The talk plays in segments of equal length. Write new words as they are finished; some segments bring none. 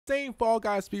Same Fall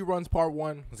Guys Speedruns Part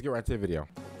 1. Let's get right to the video.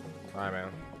 Alright, man.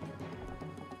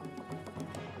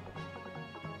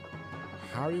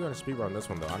 How are you going to speedrun this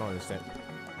one, though? I don't understand.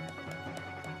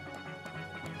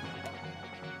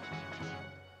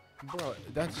 Bro,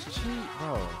 that's cheap,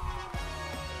 bro.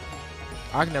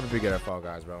 I can never be good at Fall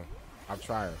Guys, bro. I've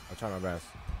tried. I try my best.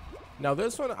 Now,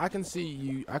 this one, I can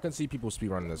see people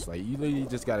speedrunning this. Like, you literally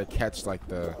just got to catch, like,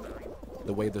 the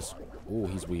way this... Ooh,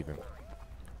 he's weaving.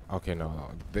 Okay,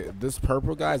 no. This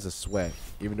purple guy is a sweat,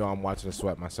 even though I'm watching a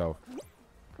sweat myself.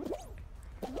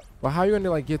 But how are you gonna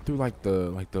like get through like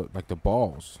the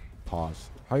balls? Pause.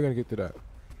 How are you gonna get through that?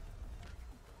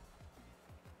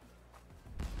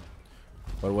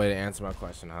 What a way to answer my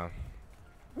question, huh?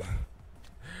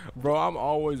 Bro, I'm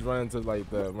always running into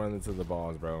the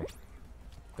balls, bro.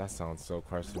 That sounds so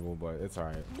questionable, but it's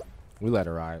alright. We let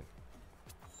it ride.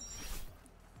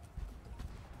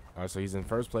 Alright, so he's in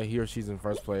first place. He or she's in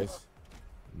first place.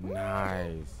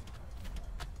 Nice.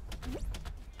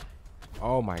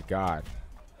 Oh my god.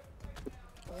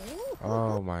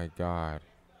 Oh my god.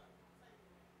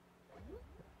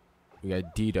 We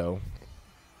got Dito.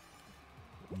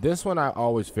 This one I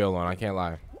always fail on. I can't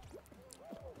lie.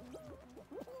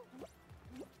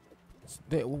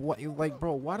 Like,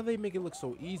 bro, why do they make it look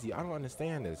so easy? I don't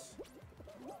understand this.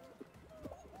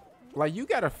 Like, you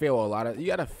gotta fail a lot of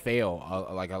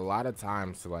like a lot of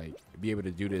times to like be able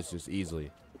to do this just easily.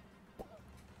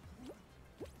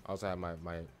 I also have not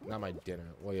my dinner.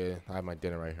 Well, yeah, I have my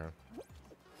dinner right here.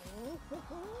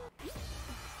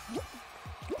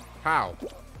 How?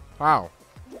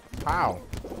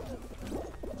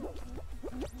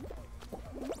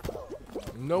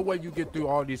 No way you get through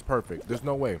all these perfect. There's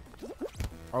no way.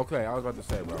 Okay, I was about to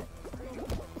say, bro.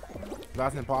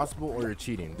 That's impossible, or you're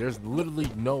cheating. There's literally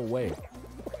no way.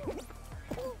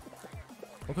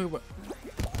 Okay, what?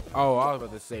 Oh, I was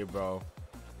about to say, bro.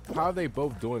 How are they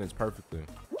both doing this perfectly?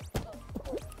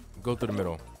 Go through the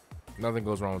middle. Nothing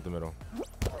goes wrong with the middle.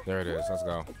 There it is. Let's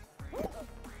go.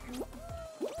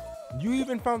 You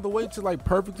even found the way to like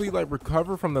perfectly like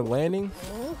recover from the landing,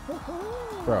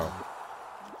 bro.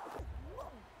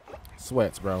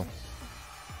 Sweats, bro.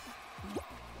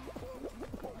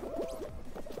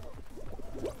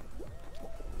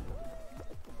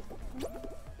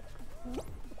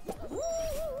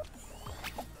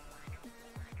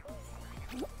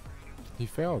 He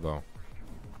failed though.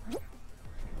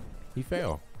 He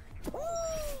failed.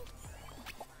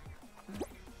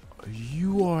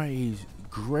 You are a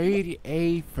grade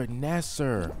A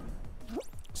finesser.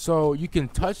 So you can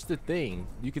touch the thing.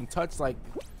 You can touch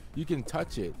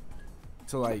it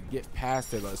to like get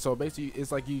past it. So basically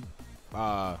it's like you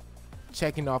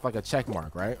checking off like a check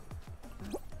mark, right?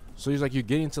 So it's like you're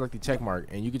getting to like the check mark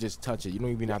and you can just touch it. You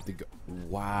don't even have to go.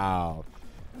 Wow.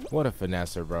 What a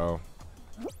finesser, bro.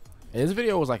 And this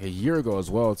video was like a year ago as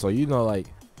well, so you know, like,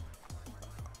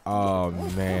 oh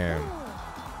man.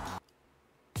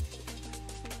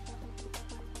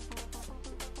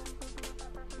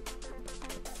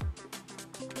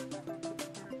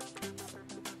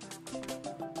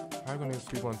 How are you gonna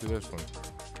speed run through this one?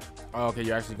 Oh, okay,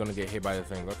 you're actually gonna get hit by the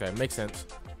thing. Okay, makes sense.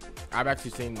 I've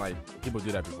actually seen like people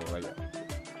do that before. Like,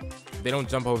 they don't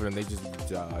jump over them; they just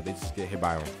get hit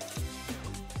by them.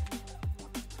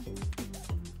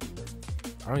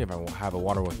 I don't even have a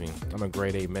water with me. I'm a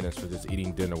grade 8 menace for just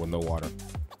eating dinner with no water.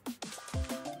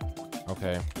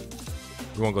 Okay.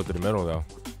 We won't go through the middle, though.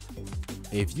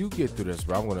 If you get through this,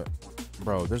 bro, I'm gonna...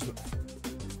 Bro, there's... You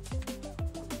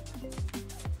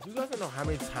guys don't know how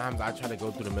many times I try to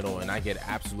go through the middle and I get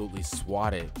absolutely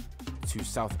swatted to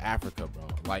South Africa, bro.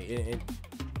 Like,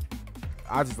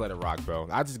 I just let it rock, bro.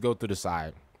 I just go through the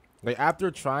side. Like,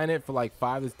 after trying it for like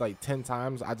 5 to 10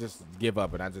 times, I just give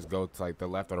up and I just go to like the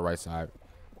left or the right side.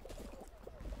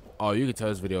 Oh, you can tell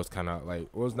this video is kind of like,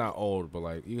 well, it's not old, but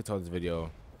like you can tell this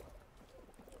video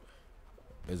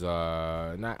is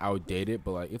not outdated,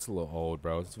 but like it's a little old,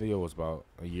 bro. This video was about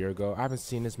a year ago. I haven't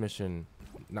seen this mission,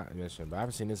 not mission, but I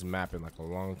haven't seen this map in like a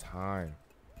long time.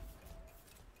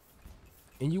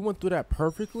 And you went through that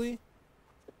perfectly.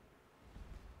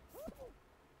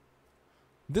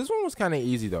 This one was kind of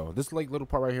easy though. This like little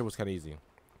part right here was kind of easy.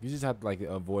 You just have to like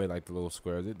avoid like the little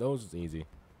squares. Those was easy.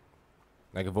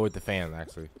 Like avoid the fan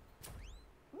actually.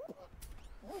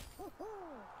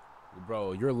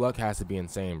 Bro, your luck has to be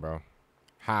insane, bro.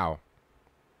 How?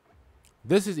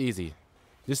 This is easy.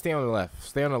 Just stay on the left.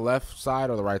 Stay on the left side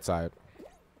or the right side.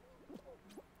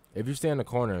 If you stay in the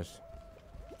corners.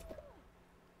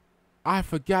 I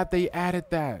forgot they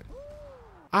added that.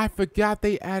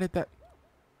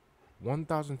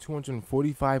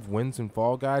 1,245 wins in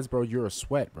Fall Guys, bro. You're a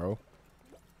sweat, bro.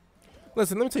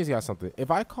 Listen, let me tell you guys something.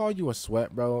 If I call you a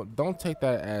sweat, bro, don't take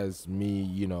that as me,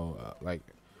 you know, like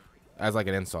as like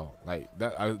an insult. Like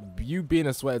that, you being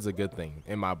a sweat is a good thing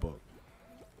in my book.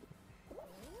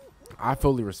 I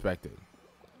fully respect it.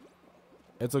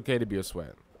 It's okay to be a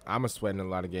sweat. I'm a sweat in a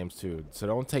lot of games too. So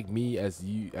don't take me as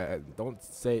you.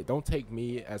 Don't take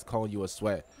me as calling you a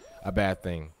sweat a bad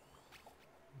thing.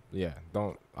 Yeah,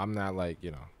 don't. I'm not like,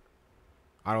 you know.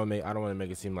 I don't want to make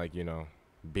it seem like, you know,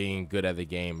 being good at the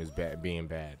game is bad. Being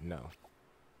bad. No.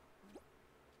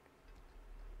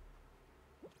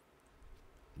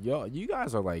 Yo, you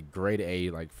guys are like grade A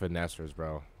like finessers,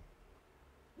 bro.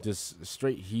 Just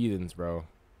straight heathens, bro.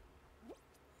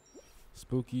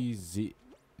 Spooky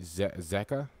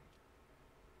Zeka.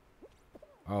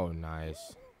 Oh,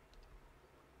 nice.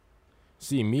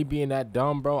 See, me being that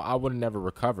dumb, bro, I would have never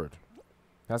recovered.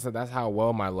 That's how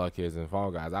well my luck is in Fall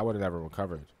Guys. I would have never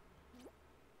recovered.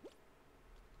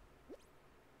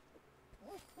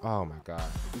 Oh my god,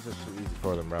 this is too easy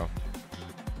for them, bro.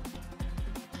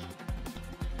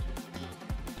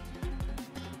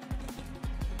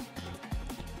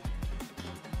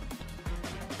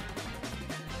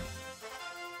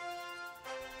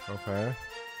 Okay.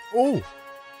 Oh.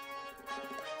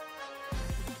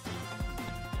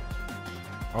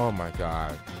 Oh my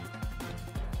god.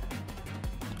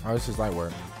 Oh, this is light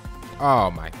work. Oh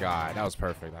my god, that was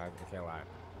perfect. I can't lie.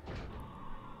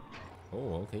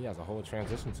 Oh, okay, he has a whole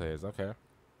transition to his. Okay.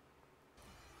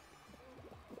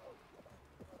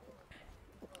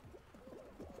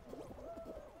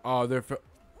 Oh, they're.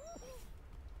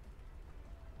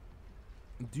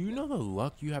 Do you know the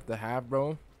luck you have to have,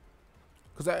 bro?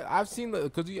 Cause I've seen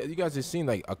cause you guys have seen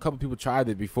like a couple people tried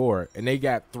it before and they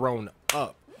got thrown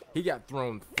up. He got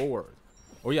thrown forward,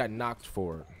 or he got knocked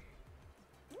forward.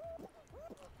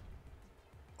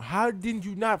 How did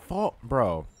you not fall,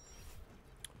 bro?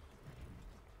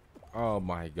 Oh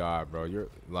my god, bro, you're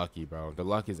lucky, bro. The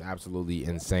luck is absolutely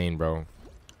insane, bro.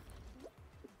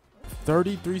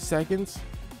 33 seconds.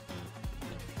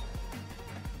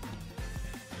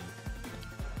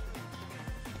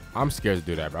 I'm scared to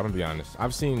do that, bro. I'm gonna be honest.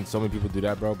 I've seen so many people do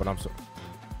that, bro, but I'm so.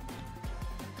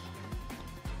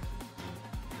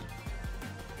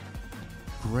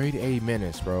 Grade A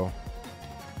menace, bro.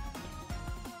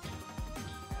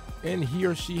 And he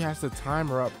or she has the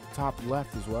timer up top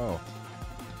left as well.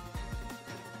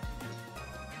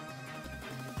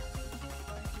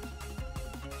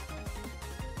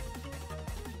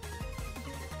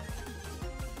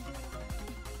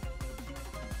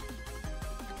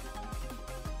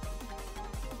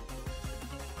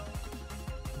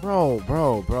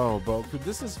 Bro.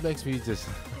 This just makes me just.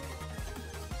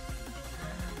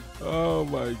 Oh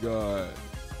my god.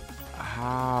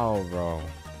 How, bro?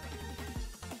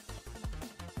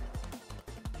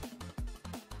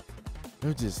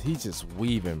 He's just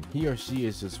weaving. He or she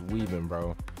is just weaving,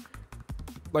 bro.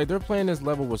 Like, they're playing this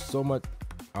level with so much.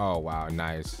 Oh wow,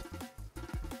 nice.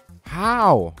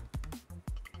 How?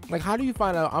 Like, how do you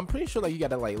find out? I'm pretty sure like you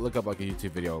gotta like look up like a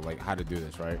YouTube video like how to do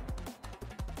this, right?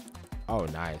 Oh,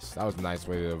 nice. That was a nice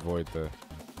way to avoid the.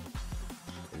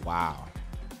 Wow.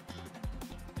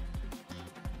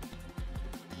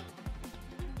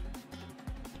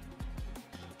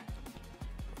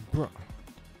 Bro.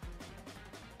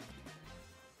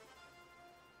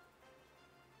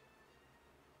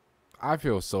 I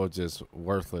feel so just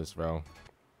worthless, bro.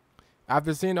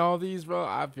 After seeing all these, bro,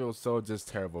 I feel so just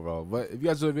terrible, bro. But if you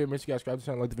guys enjoyed the video, make sure you guys subscribe to the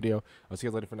channel, like the video. I'll see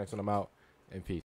you guys later for the next one. I'm out, and peace.